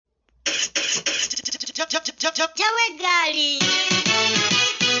Jawegali.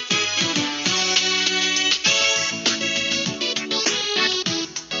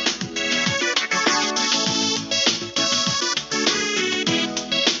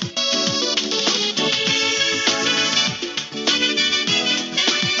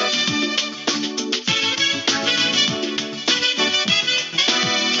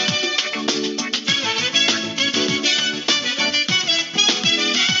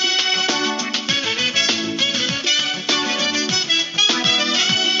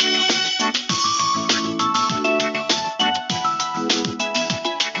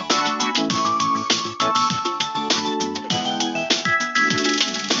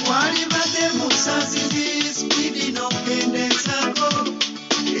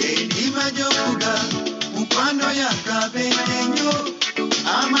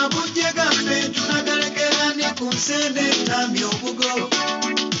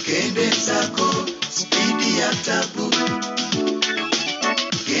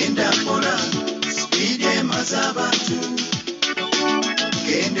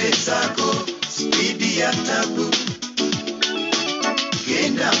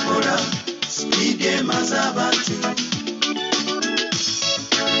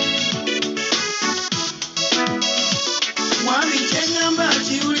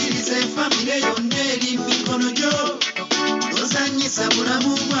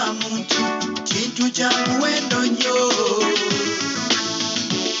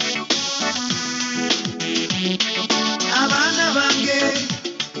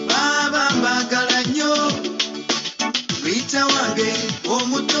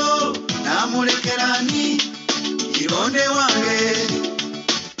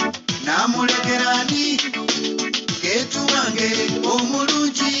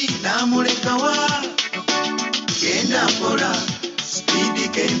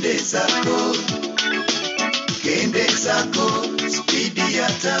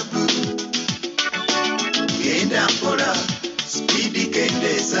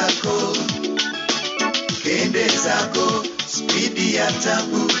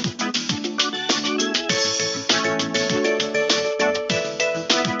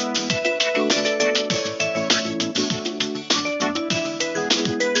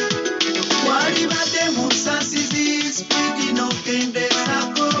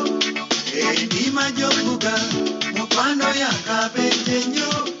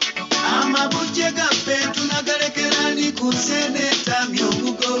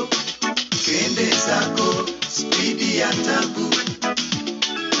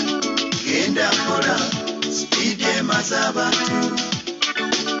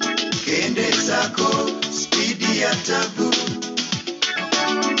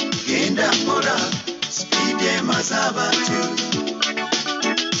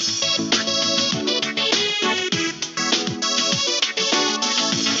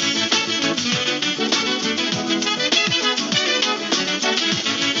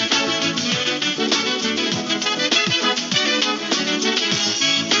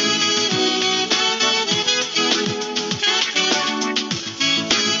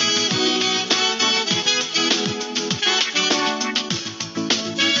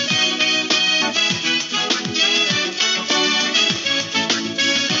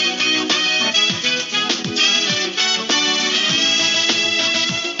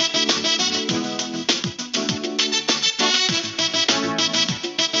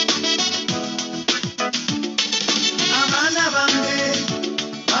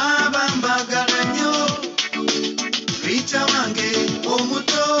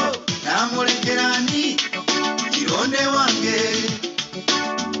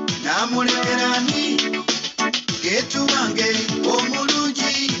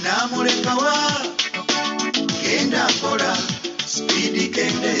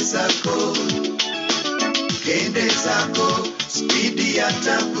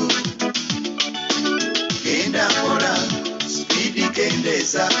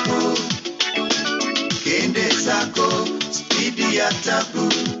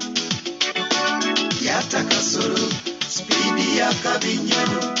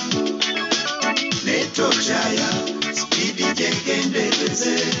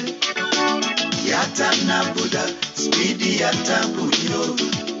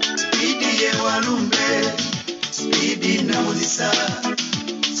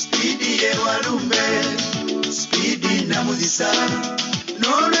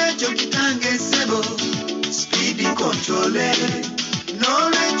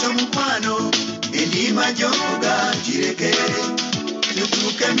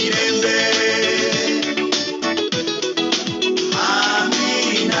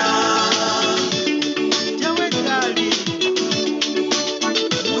 Amina.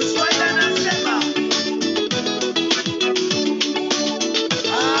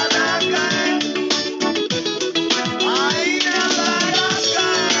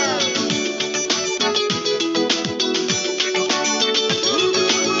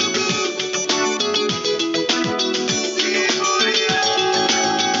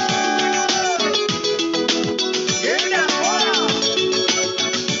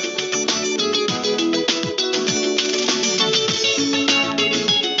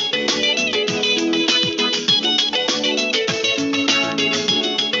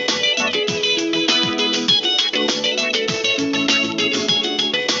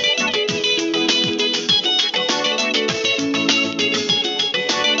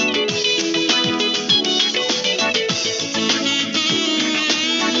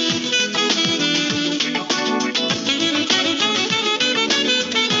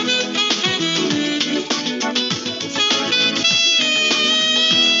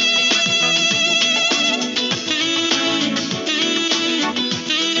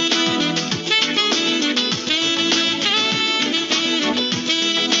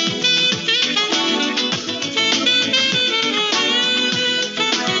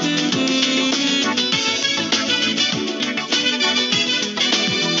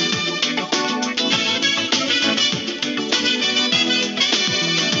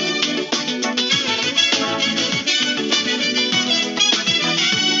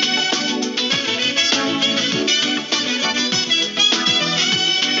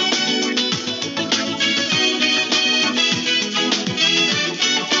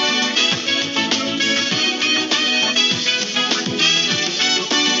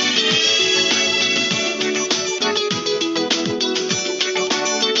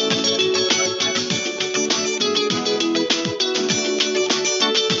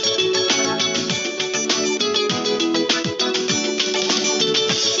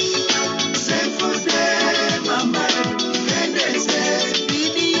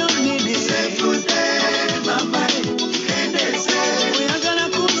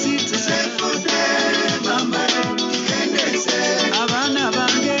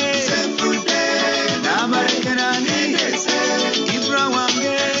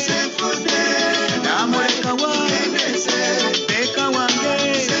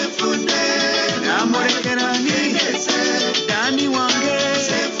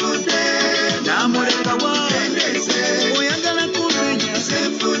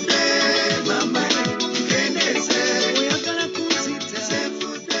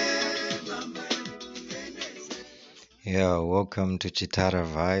 Yeah, welcome to Chitara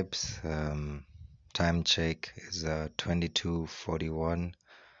Vibes. Time check is 22:41,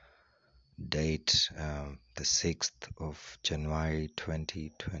 date the 6th of January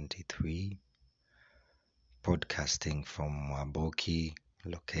 2023. Podcasting from Waboki,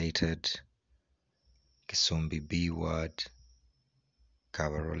 located Kisumbi B Ward,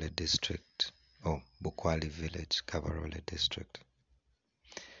 Kabarole District. Oh, Bukwali Village, Kabarole District.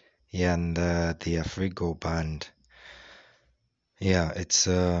 Yeah, and the Afrigo band. Yeah, it's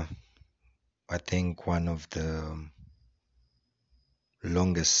I think one of the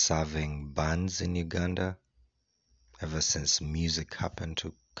longest serving bands in Uganda ever since music happened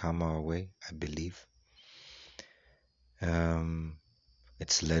to come our way, I believe.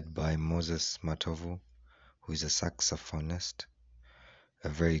 It's led by Moses Matovu, who is a saxophonist, a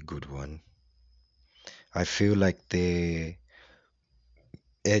very good one. I feel like the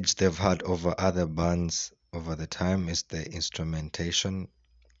edge they've had over other bands over the time is the instrumentation,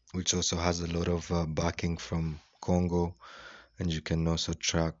 which also has a lot of backing from Congo, and you can also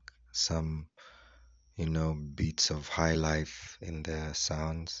track some beats of high life in their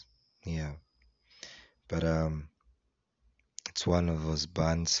sounds. Yeah. But it's one of those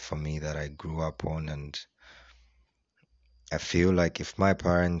bands for me that I grew up on, and I feel like if my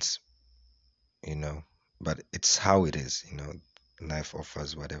parents, but it's how it is, life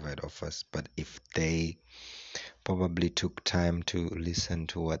offers whatever it offers. But if they probably took time to listen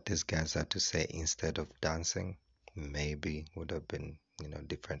to what these guys had to say instead of dancing, maybe would have been,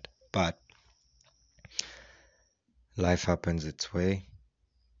 different. But life happens its way,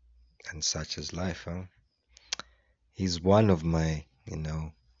 and such is life, huh? He's one of my,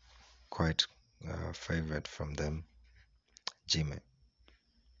 quite favorite from them, Jimmy.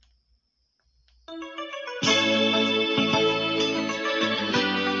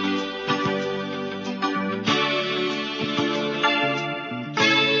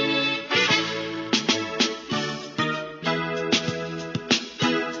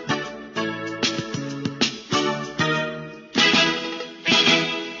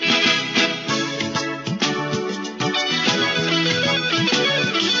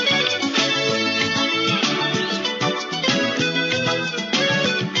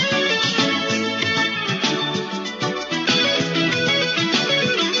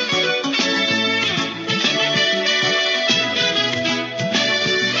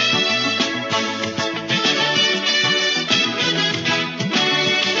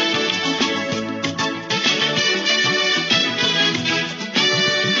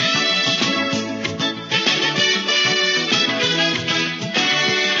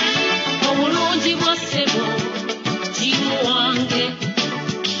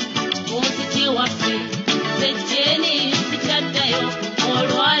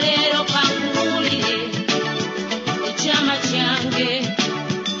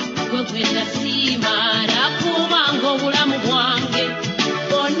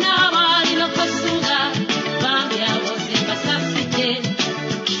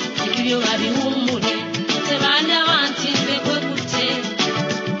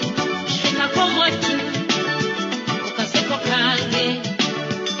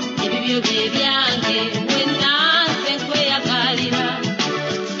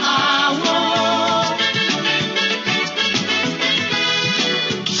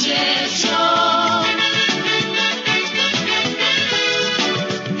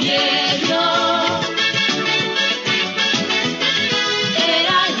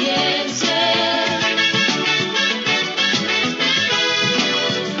 Era yense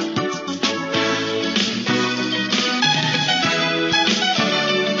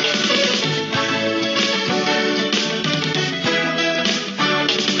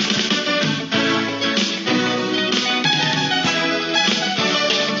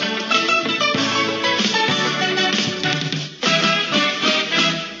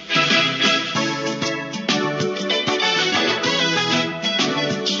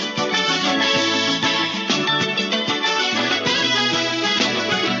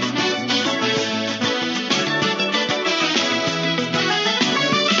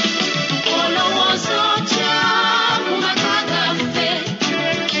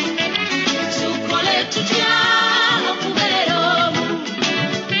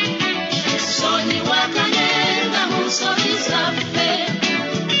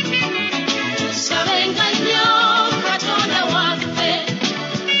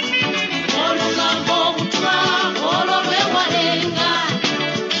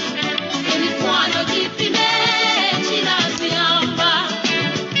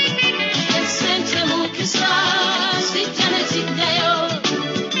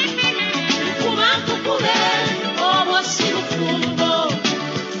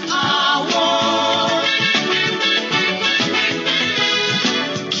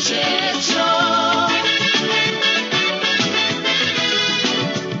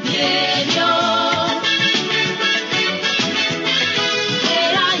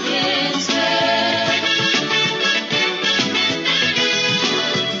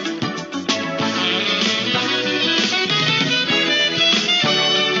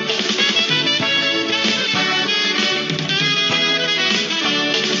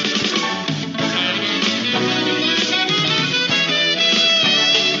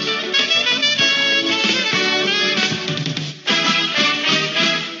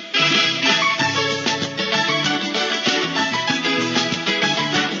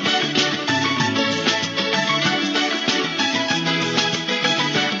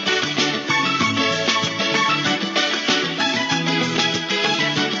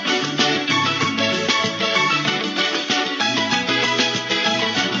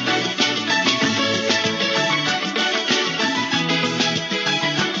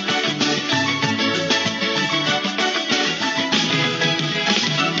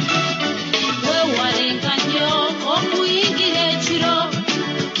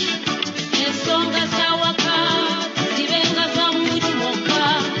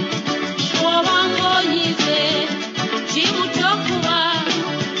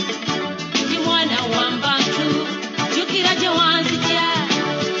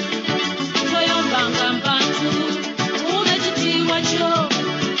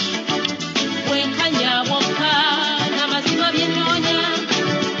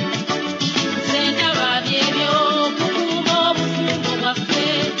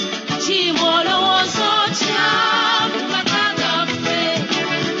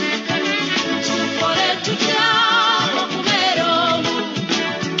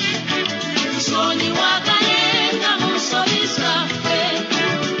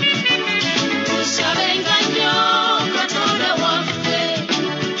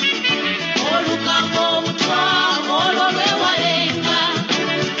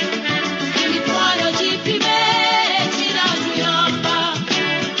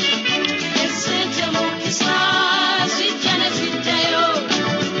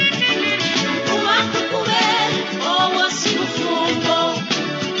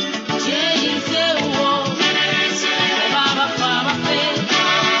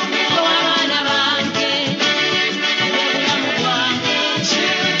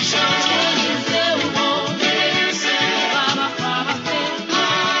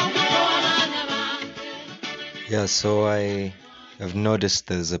Yeah, so have noticed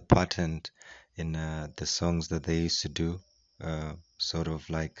there's a pattern in the songs that they used to do, sort of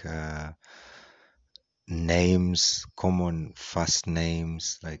like names, common first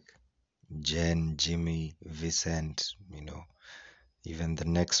names like Jen, Jimmy, Vincent, even the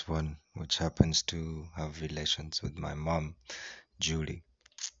next one, which happens to have relations with my mom, Julie.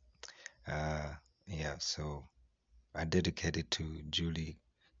 Yeah, so I dedicate it to Julie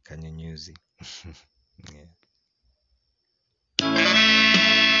Kanyunyuzi. Yeah.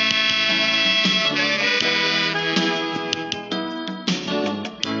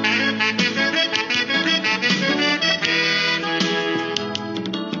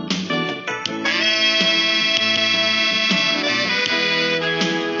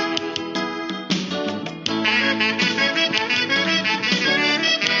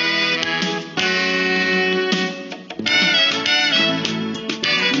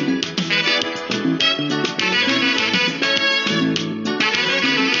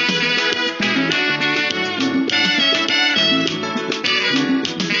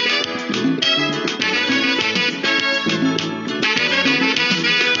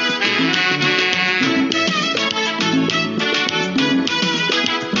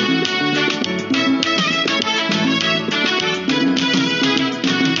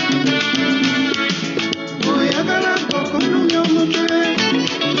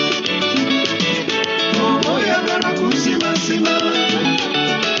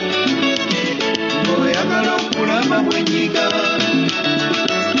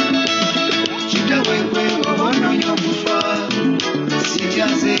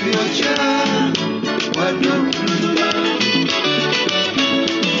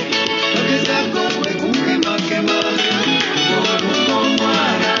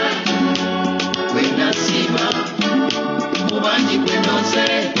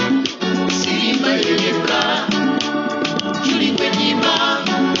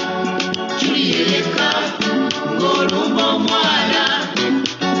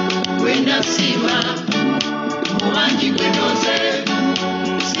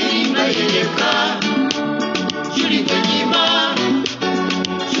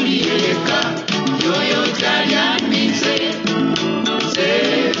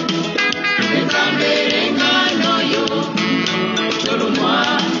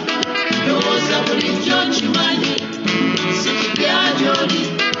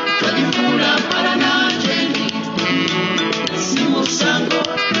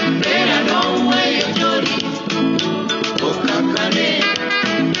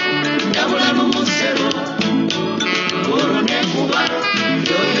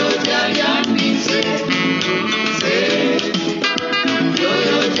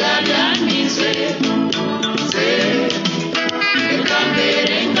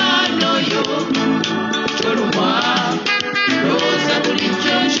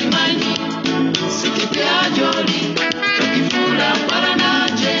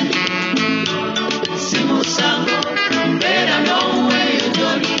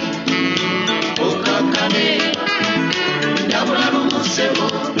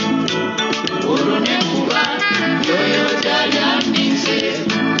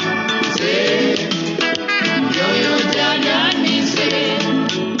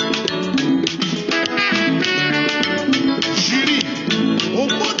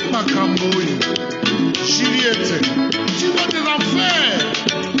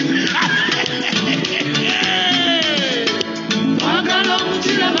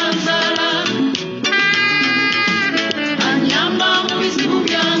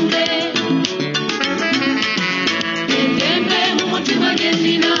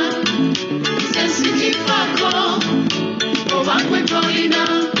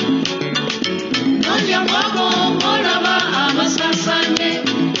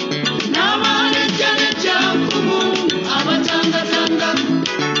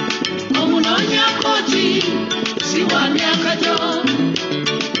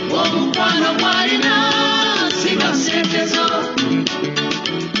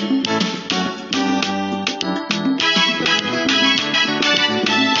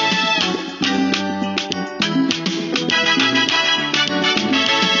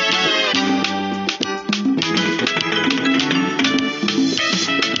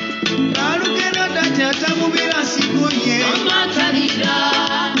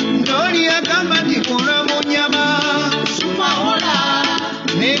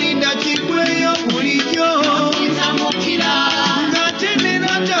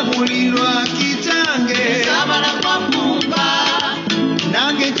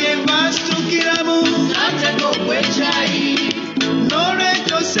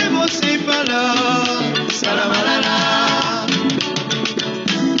 Salam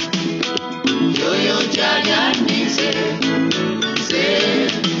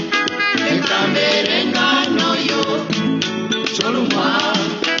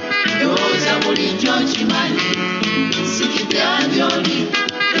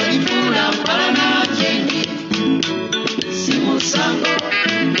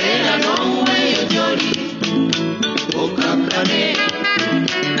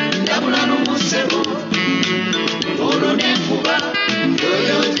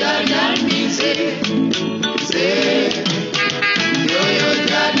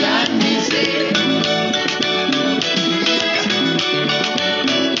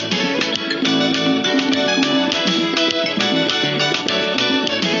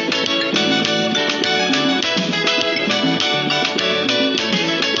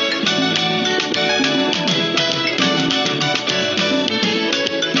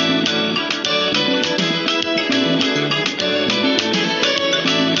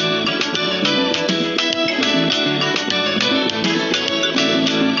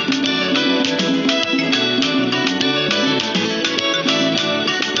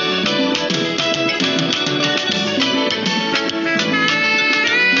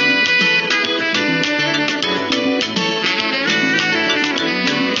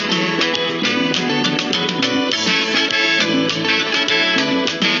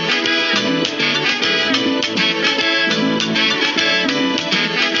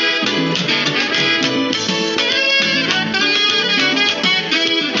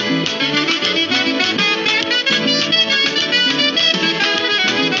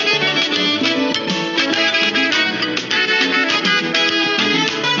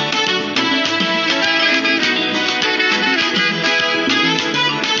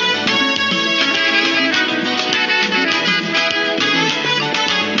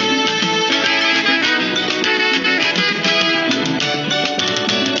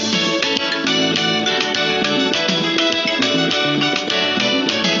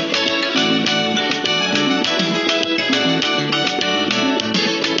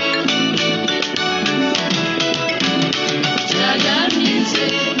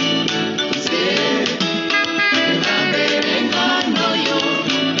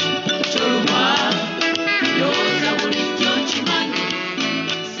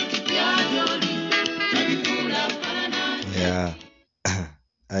Yeah,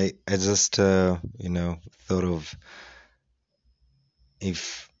 I just thought of,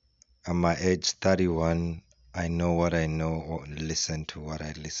 if at my age 31, I know what I know, or listen to what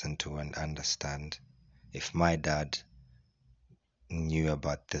I listen to and understand. If my dad knew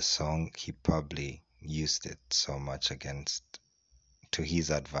about this song, he probably used it so much against to his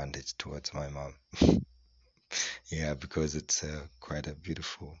advantage towards my mom. Yeah, because it's quite a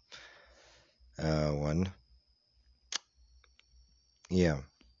beautiful one. Yeah,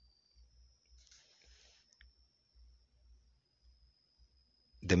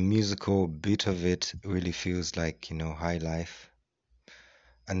 the musical bit of it really feels like, high life.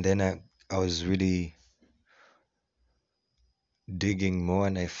 And then I was really digging more,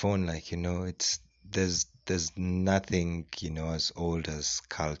 and I found, like, it's there's nothing, as old as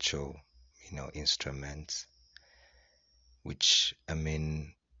cultural, instruments, which, I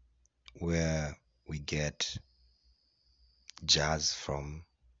mean, where we get jazz from,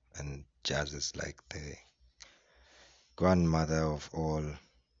 and jazz is like the grandmother of all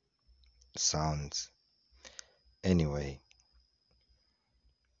sounds. Anyway,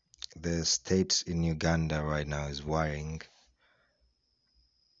 the state in Uganda right now is worrying.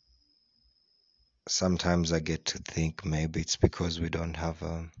 Sometimes I get to think maybe it's because we don't have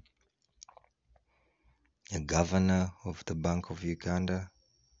a governor of the Bank of Uganda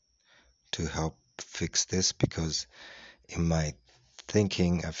to help fix this, because in my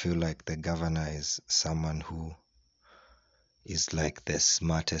thinking, I feel like the governor is someone who is like the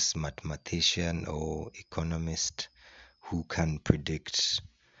smartest mathematician or economist who can predict,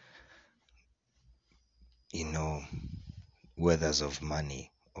 weathers of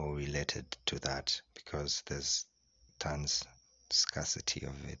money or related to that, because there's tons scarcity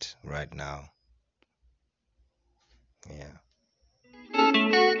of it right now. Yeah.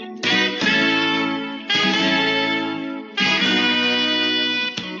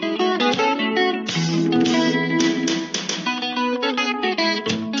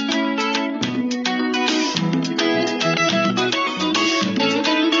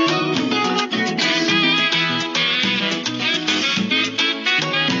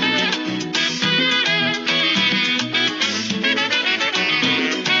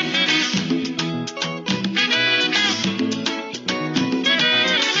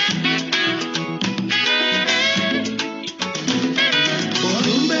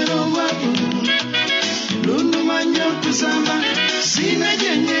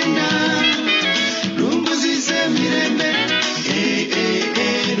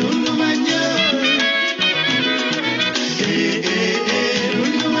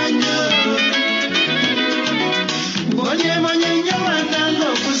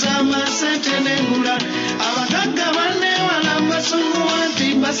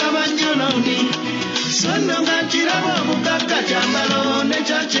 sabanjoloni sononga kirabo bukaka kyambalo ne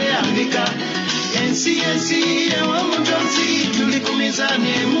chache ambika ensi ewa mutozi tuli ku mizani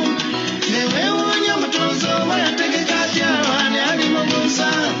emu newe wonya mutozo wayategeka tyawane ali mu busa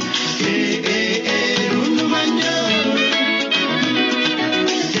rundu manyo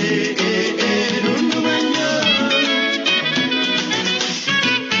rundu manyo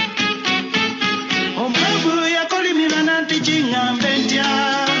omwavu yakolimira nanti kingambe ntya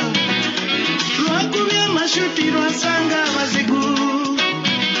lwakubya amashuti lwasanga abazigu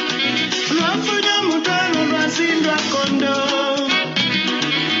lwafunya mutwalo lwasindwa kondo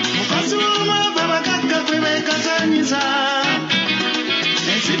mukazi w'omwavu abagagga kwe beekazanyiza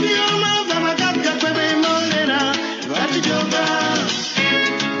ensibi y'omwavu abagagga kwe beemolera lwatijoga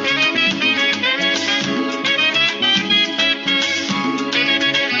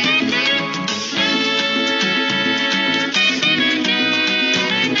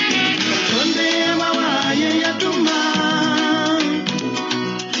katonda ey'amawaaye yatuma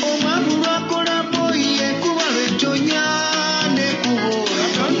omwavu lwakola boyi ekuba lwetonya n'ekubo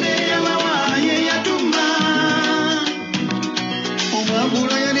katonda ey'amawaaye yatuma omwavu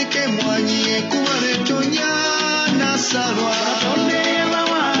lwayalika emwanyi ekuba lwetonya n'asalwa katonda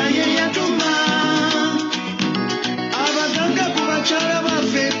ey'amawaaye yatuma abaganga ku bakyala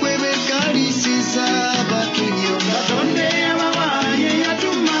baffe kwe beekalisiza batunyoga katonda ey'amawaaye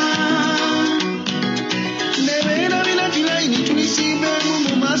yatuma nebeerabira tilayini tulisimbemu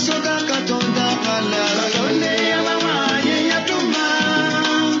mu maaso ga katonda kalala katonda ey'amawaaye yatuma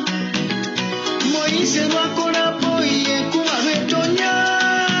moyise lwakola boyi ekuba lwetonya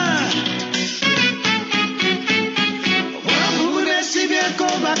obwavu bulesibyeko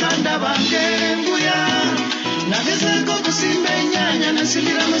baganda bange mbuya nagezaako okusimba ennyaanya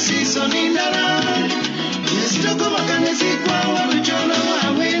nasibira mu siisoni ndala nezitogobaka ne zikwawa lukyolo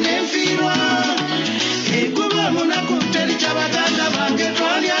lwabwe n'enfiirwa ekuba munaku teri ky'abaganda bange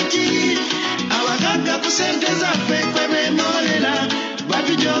twalya ki abagagga ku sente zaffe kwe beemolera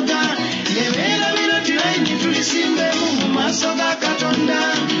batujoga nebeerabira tilayini tulisimbemu mu maaso ga katonda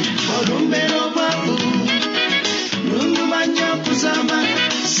olumbera obwavu lundumanya okuzama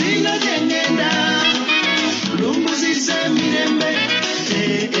sina gye ngenda lumbuzisa emirembe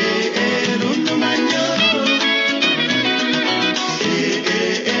lundumanyo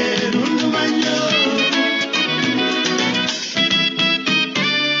lundumanyo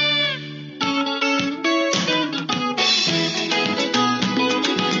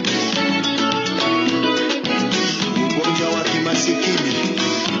ugonjwa wa kimasikini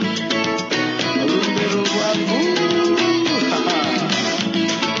lumbera obwavu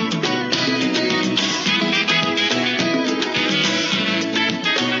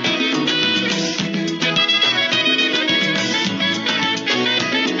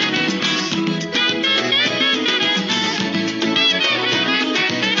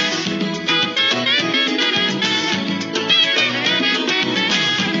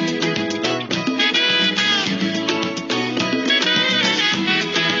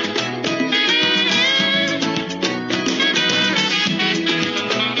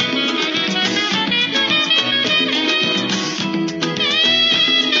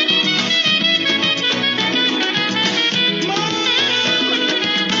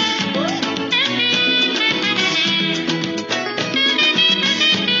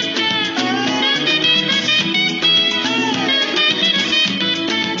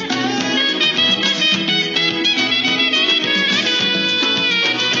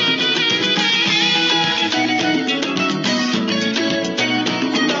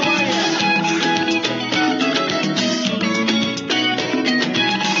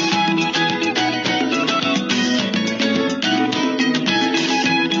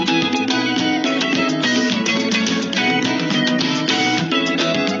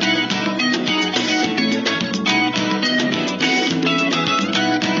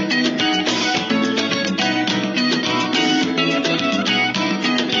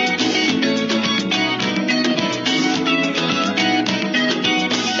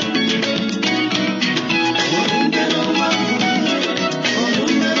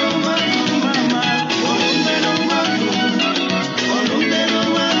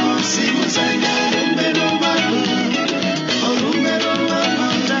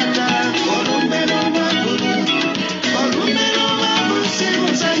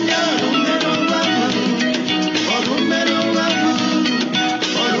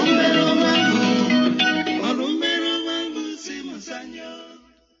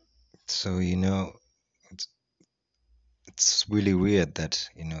So, it's really weird that,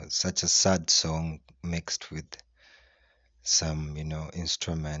 such a sad song mixed with some,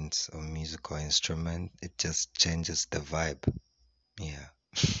 instruments or musical instrument, it just changes the vibe. Yeah.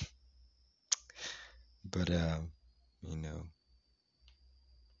 But you know,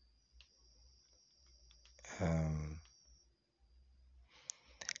 um,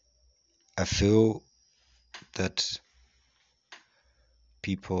 I feel that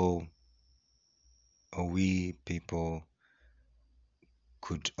people, or we people,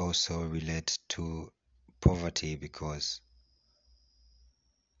 could also relate to poverty because,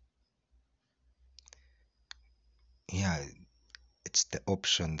 yeah, it's the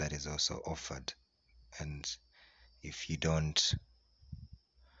option that is also offered. And if you don't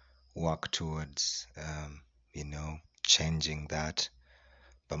work towards, changing that,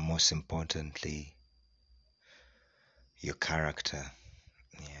 but most importantly, your character.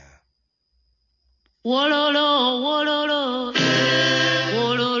 Yeah. Wololo, wololo,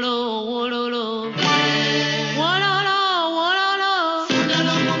 wololo, wololo, wololo, wololo.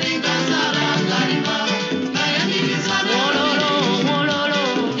 Fundalo muminga zala ngalima, nayaniriza wololo, wololo,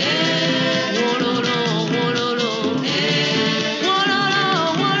 wololo, wololo, wololo,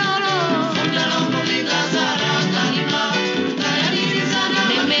 wololo. Fundalo muminga zala ngalima, nayaniriza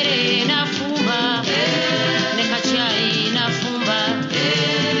nemere na fumba, nekachai na fumba.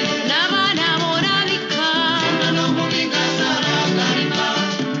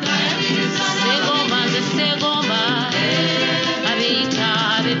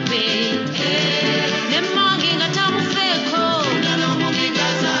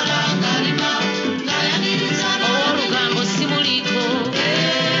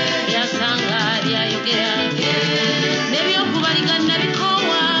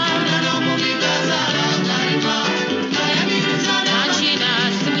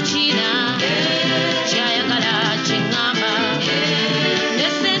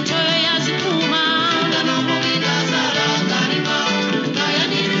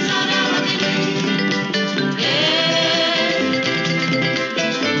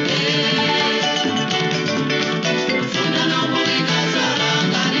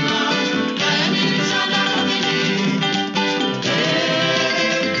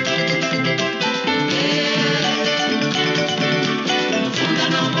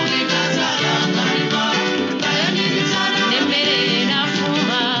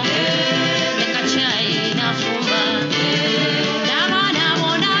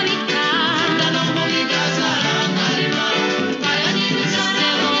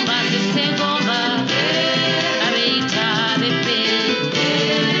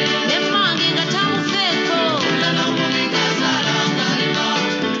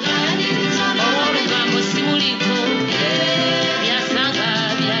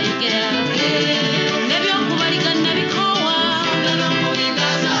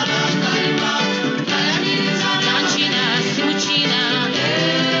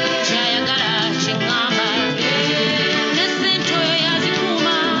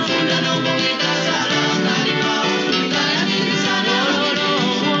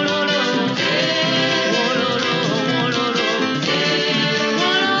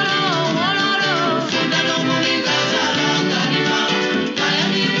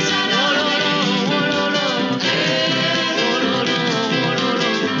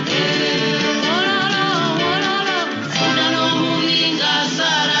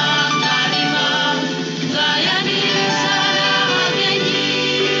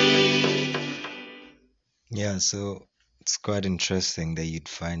 Yeah, so it's quite interesting that you'd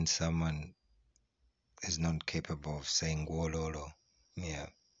find someone is not capable of saying wololo. Yeah.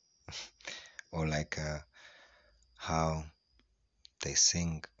 Or like how they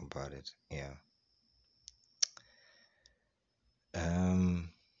sing about it. Yeah.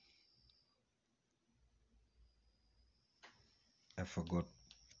 I forgot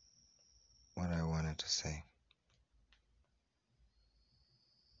what I wanted to say.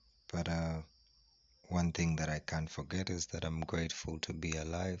 But one thing that I can't forget is that I'm grateful to be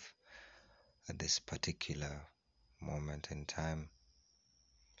alive at this particular moment in time.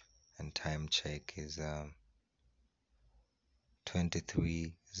 And time check is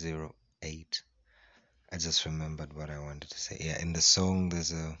 23:08. I just remembered what I wanted to say. Yeah, in the song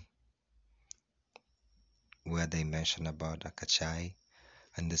there's where they mention about Akachai,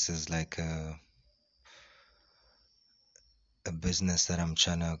 and this is like a business that I'm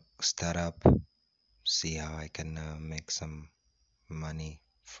trying to start up, see how I can make some money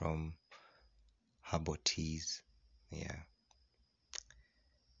from herbal teas. Yeah.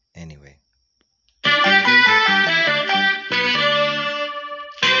 Anyway.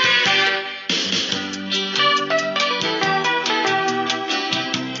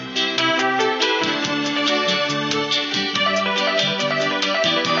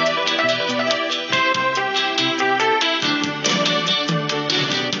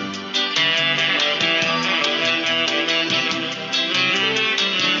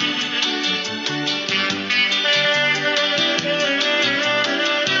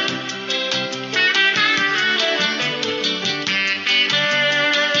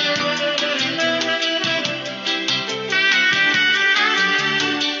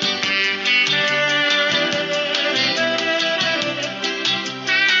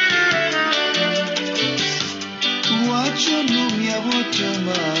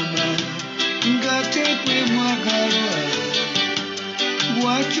 mama ngatekwe mwagalwa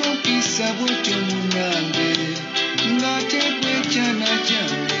bwachopisa bwete munambe ngatekwe chana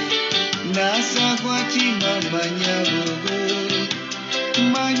change nasagwa chimama nyabogo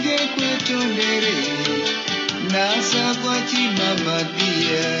manje kwetondere nasagwa chimama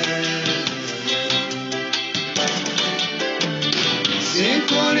dia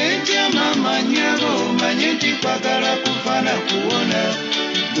Sekoleja mama nyabo manyeti kwagala kufana kuona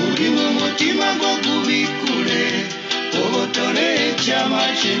Buli mu mutima gwo kubikule Obotole chama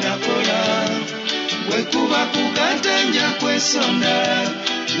chinakola Bwekuba kugatanja kwesonda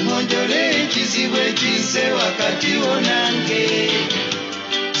Ngonjole ekizibwe kise wakati onange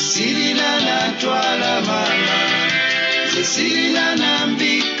Sirina natwala mama Sirina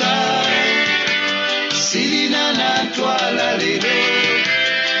nambika Sirina natwala lero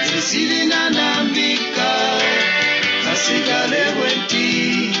Sirina nambika Kasigale bwenti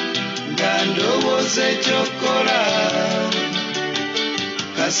Ngandowoze chokola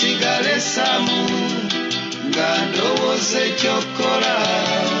Kasigale samu Ngandowoze chokola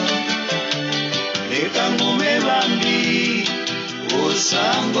Leka ngume bambi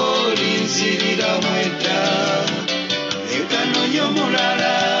Osango linzirira mweta Leka nonyo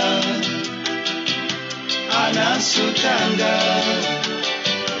mulala Anasutanga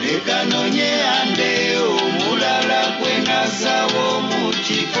Leka nonye ande omulala kwenazawo mu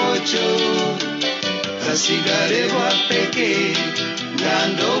kikocho Kasigale wapeke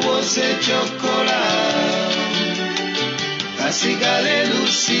Ngandowoze chokola Kasigale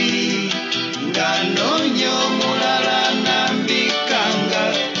lusi Nganonyo mulala nambikanga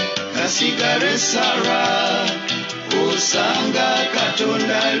Kasigale sara Osanga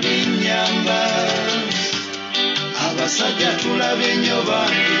katonda linyamba Abasajja tulabe nnyo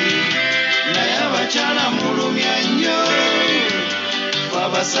bambi naye abakyala mulumya nnyo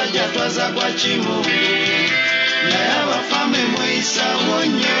abasajja twazagwa kimungu naye abafame mweyisawo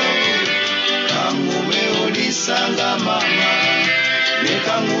nnyo kangume olisanga mama ne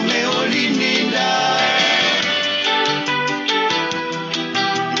kangume olininda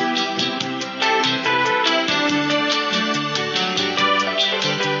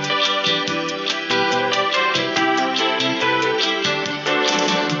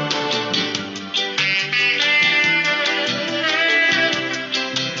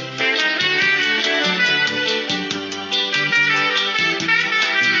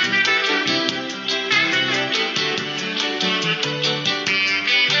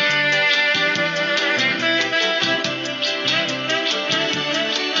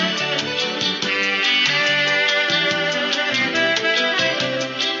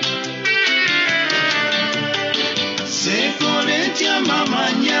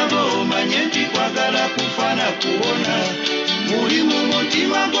mama nyabo manyeti kwagala kufana kuona Muli mu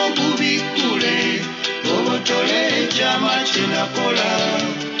mutima gwo kubikule Obotole chama chinakola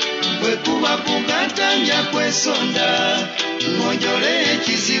Bwekuba kugatanja kwesonda Ngonjole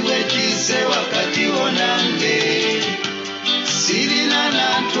ekizibwe kise wakati onange Sirina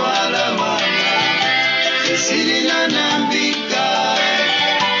natwala mama Sirina nambika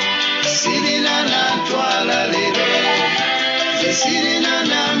Sirina natwala lero Sirina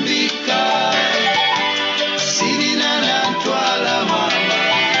nambika Sirina natwala mama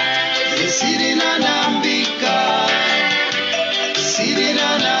Sirina nambika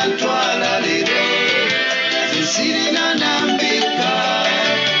Sirina natwala lero Sirina nambika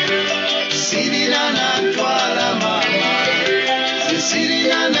Sirina natwala mama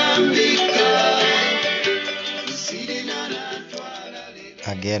Sirina nambika Sirina natwala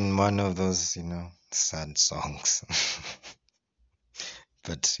lero. Again, one of those, sad songs.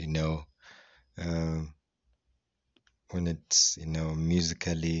 But, when it's,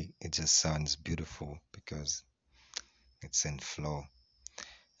 musically, it just sounds beautiful because it's in flow.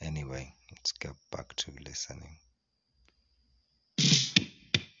 Anyway, let's get back to listening.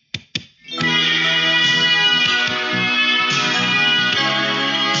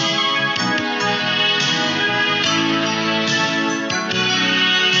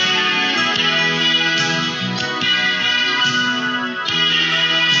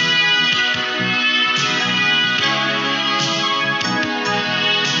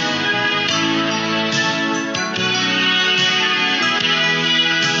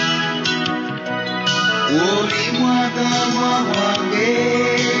 Oli mwagalwa wange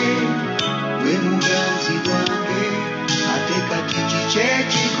gwe muganzi gwange ate kati kiki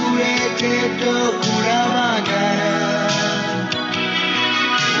ekikuleetedde okulabagala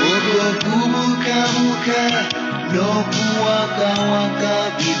olwo okubukabuka n'okuwakawaka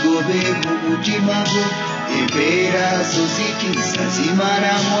bigobe mu mutima gwo embeera zo zitiisa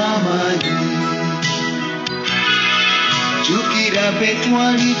zimalamu amaanyi. Jjukira be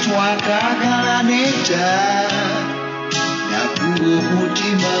twali twakaagala nedda, nakuwa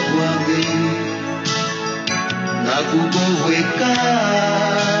omutima gwange nga gugwo wekka.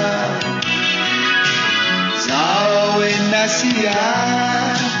 Zaawe nasira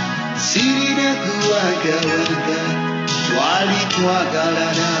sirina kuwagawaga, twali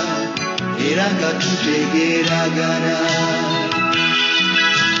twagalana era nga tutegeeragana.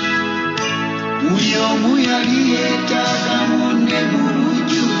 Buli omu yali yeetaaga munne mu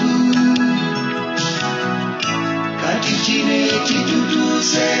bujjuvu, kati kino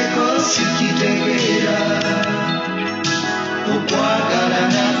ekitutuuseeko sikitegeera.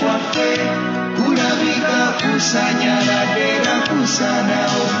 Okwagalana kwaffe kulabika kusanyaladde era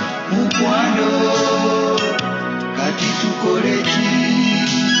kusanawo mukwano. Kati tukole ki?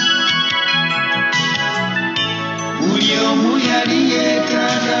 Buli omu yali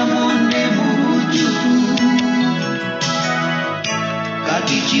yeetaaga munne mu bujjuvu,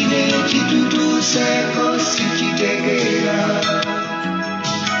 kati kino ekitutuuseeko sikitegeera.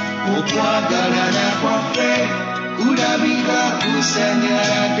 Okwagalana kwaffe kulabika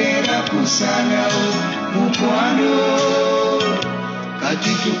kusanyaladde era kusanawo mukwano.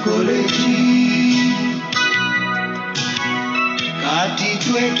 Kati tukole ki? Kati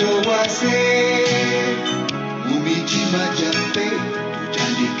twetobwase mu mitima gyaffe,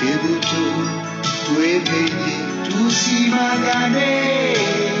 tutandike buto, twemenye tusimagane.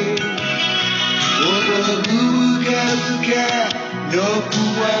 Obubugabuga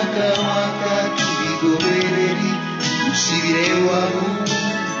n'okuwakawaka tubigobereri, tusibire wamu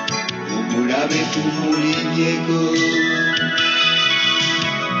omulabe tumulinnyeko.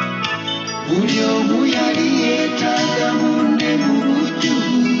 Buli omu yali yeetaaga munne mu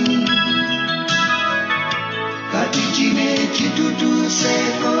bujjuvu, kati kino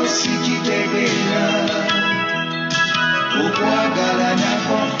ekitutuuseeko sikitegeera. Okwagalana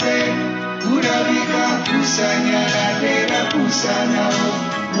kwaffe kulabika kusanyaladde era kusanawo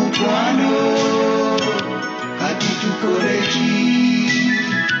mukwano. Kati tukole ki?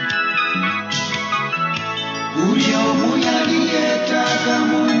 Buli omu yali yeetaaga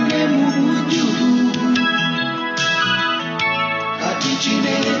munne mu bujjuvu, kati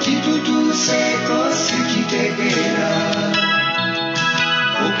kino ekitutuuseeko sikitegeera.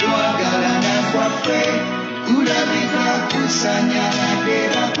 Okwagalana kwaffe kulabika kusanyaladde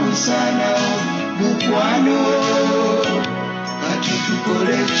era kusanawo mukwano. Kati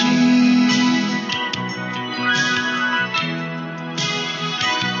tukole ki?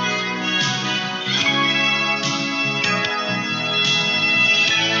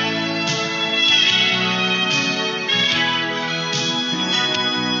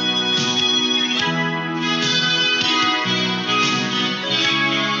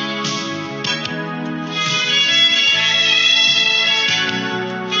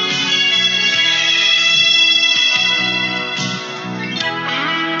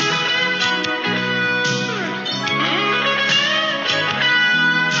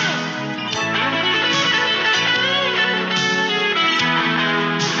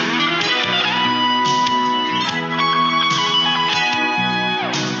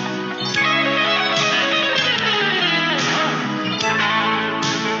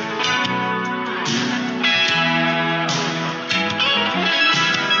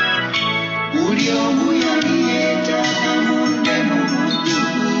 Buli omu yali yeetaaga munne mu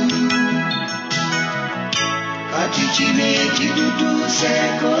bujjuvu, kati kino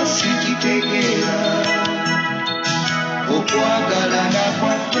ekitutuuseeko sikitegeera. Okwagalana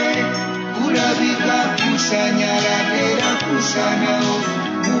kwaffe kulabika kusanyaladde era kusanawo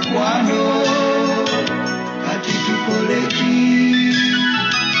mukwano. Kati tukole ki?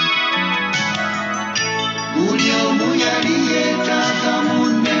 Buli omu yali yeetaaga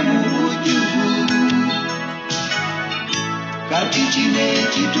munne mu bujjuvu, kati kino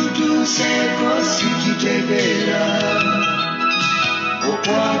ekitutuuseeko sikitegeera.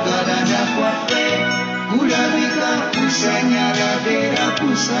 Okwagalana kwaffe kulabika kusanyaladde era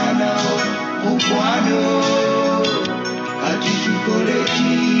kusanawo mukwano. Kati tukole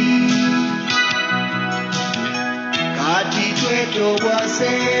ki? Kati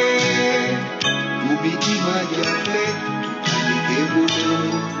twetobwase mu mitima gyaffe, tutandike buto,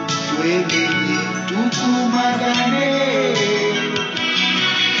 twemenye tukumagane.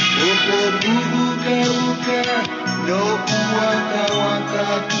 Okwobubugabuga n'okuwakawaka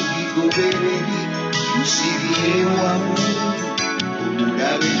tubigobereri, tusibire wamu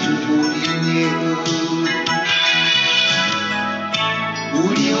omulabe tumulinnyeko.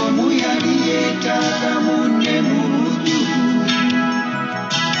 Buli omu yali yeetaaga munne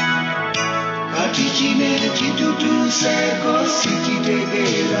kitutuuseeko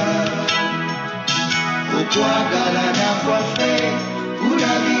sikitegeera okwagalana kwaffe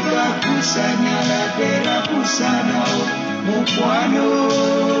kulabika kusanyaladde era kusanawo mukwano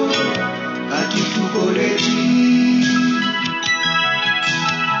kati tukole ki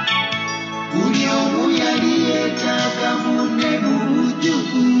buli omu yali yeetaaga munne mu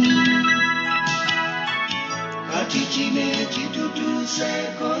bujjuvu kati kino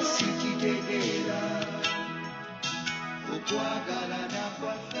ekitutuuseeko sikitegeera okwagalana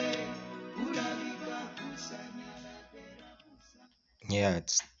kwaffe kulabika kusanyaladde era Yeah,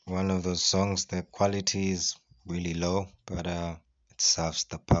 it's one of those songs. The quality is really low, but it serves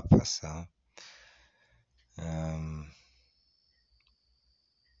the purpose.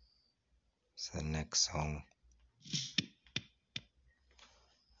 It's the next song.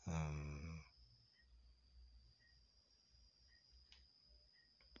 Um,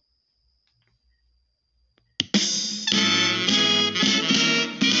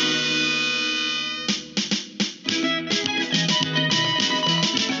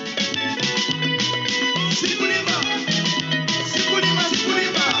 Sikulima, sikulima,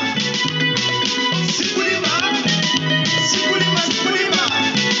 sikulima. Sikulima, sikulima, sikulima.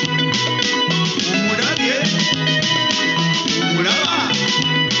 Umulabye, umulaba.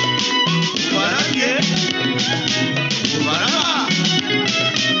 Ubalabye, ubalaba.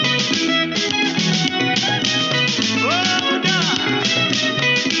 Oda,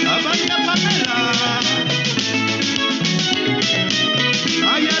 abanya Pamela.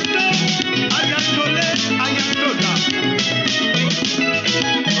 Ayato, ayatole, ayatola.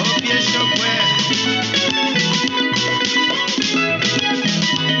 Obieshokwe.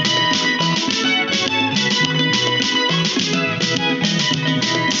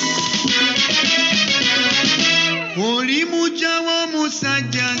 Oli muja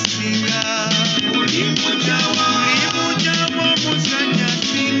w'omusajja singa. Oli muja w'omusajja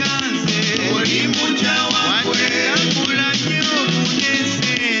singa nze. Oli muja wakwe. Watambula nnyo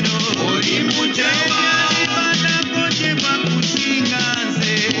obuneesero. Oli muja wakwe. Ebyalibanako gye bakusinga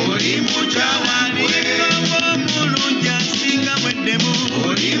nze. Oli muja wakwe. Alibako omulungi asinga bweddemu.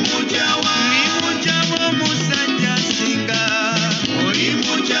 Oli muja wakwe. Oli muja w'omusajja singa. Oli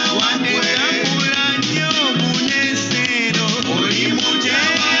muja wakwe. Watambula nnyo obuneesero. Oli muja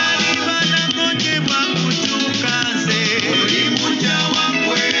wakwe. Ebyalibanako gye bakutuuka nze. Oli muja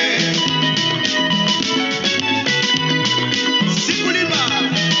wakwe. Sikulima,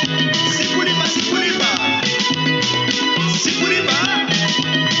 sikulima, sikulima. Sikulima,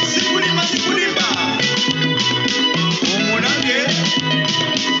 sikulima, sikulima. Omulabye,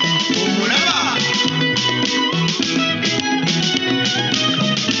 omulaba.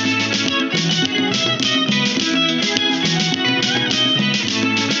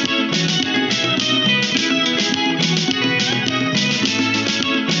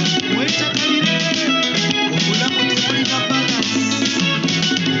 Mwetakalire, obulamu tebulina balance.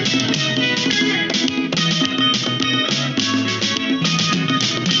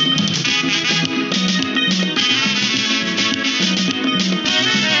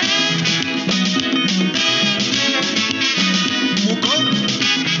 Muko,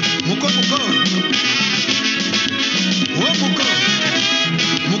 muko, muko. Oh, muko.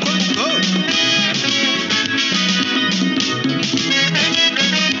 Muko, muko.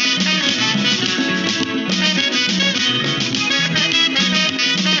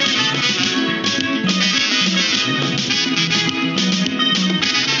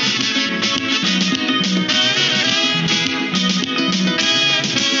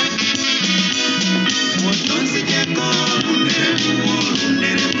 Otonzijeko lunderebu,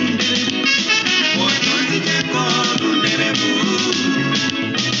 lunderebu, lunderebu. Otonzijeko lunderebu.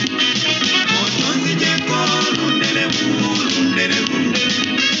 Otonzijeko lunderebu, lunderebu, lunderebu.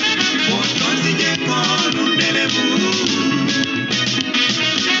 Otonzijeko lunderebu.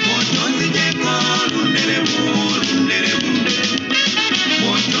 Otonzijeko lunderebu, lunderebu, lunderebu.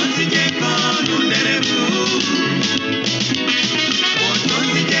 Otonzijeko lunderebu.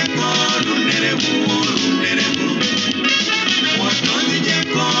 Otonzijeko lunderebu, lunderebu.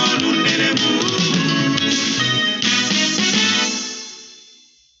 Otonzijeko lunderebu.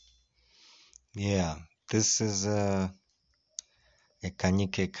 yeah, this is a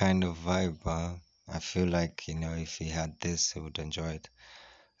Kanyike kind of vibe. I feel like, if he had this, he would enjoy it.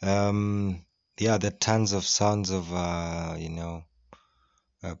 Yeah, there are tons of sounds of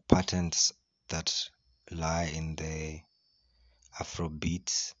patterns that lie in the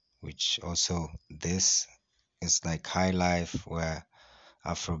Afrobeats, which also this is like high life where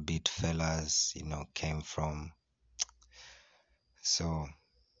Afrobeat fellas, came from. So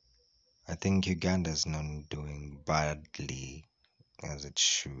I think Uganda's not doing badly as it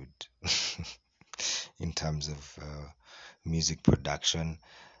should in terms of music production.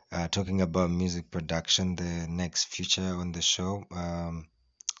 Talking about music production, the next feature on the show,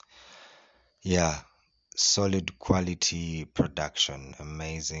 yeah, solid quality production,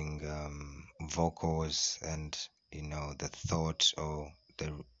 amazing vocals, and the thought or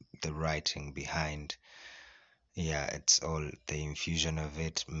the writing behind. Yeah, it's all the infusion of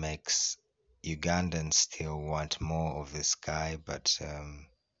it makes Ugandans still want more of this guy, but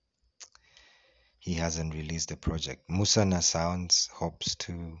he hasn't released the project. Musana Sounds hopes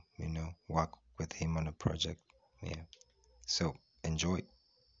to, work with him on a project. Yeah. So enjoy.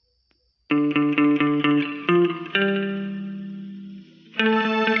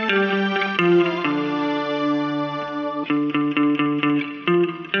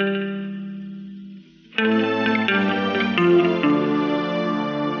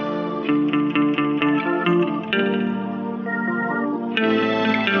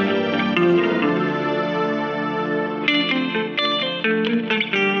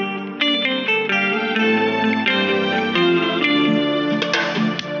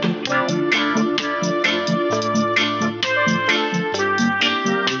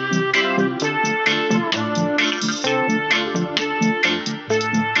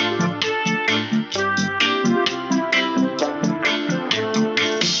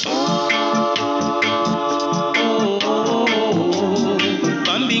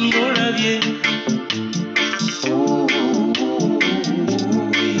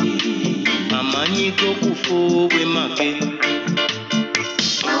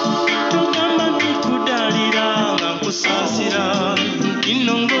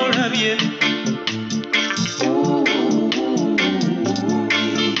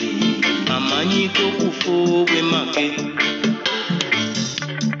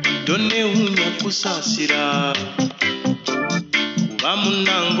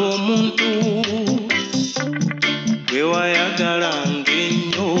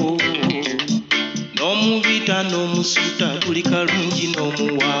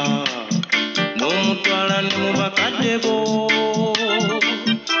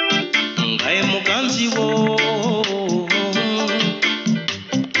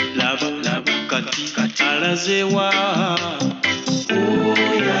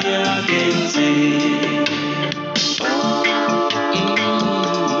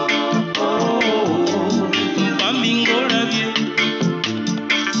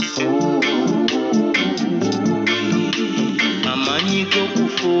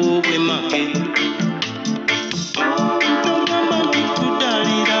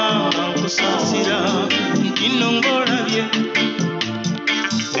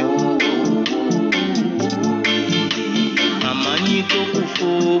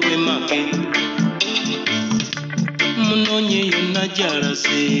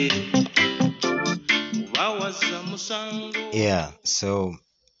 Yeah, so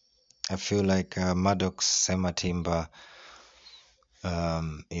I feel like Maddox Sematimba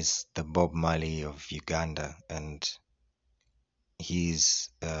is the Bob Marley of Uganda, and his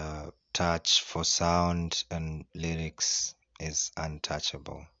touch for sound and lyrics is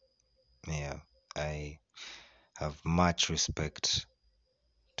untouchable. Yeah, I have much respect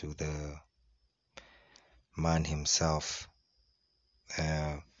to the man himself.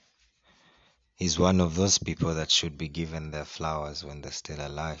 He's one of those people that should be given their flowers when they're still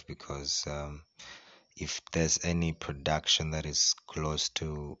alive, because if there's any production that is close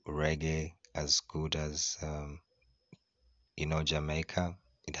to reggae, as good as Jamaica,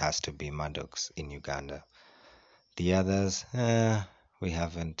 it has to be Maddox in Uganda. The others, we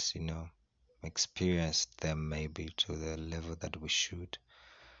haven't experienced them maybe to the level that we should.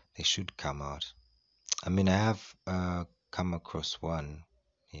 They should come out. I mean, I have come across one,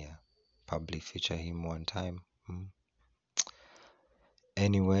 yeah, probably feature him one time.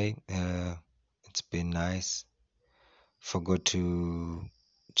 Anyway, it's been nice. Forgot to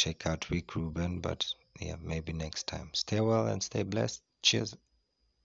check out Rick Rubin, but yeah, maybe next time. Stay well and stay blessed. Cheers.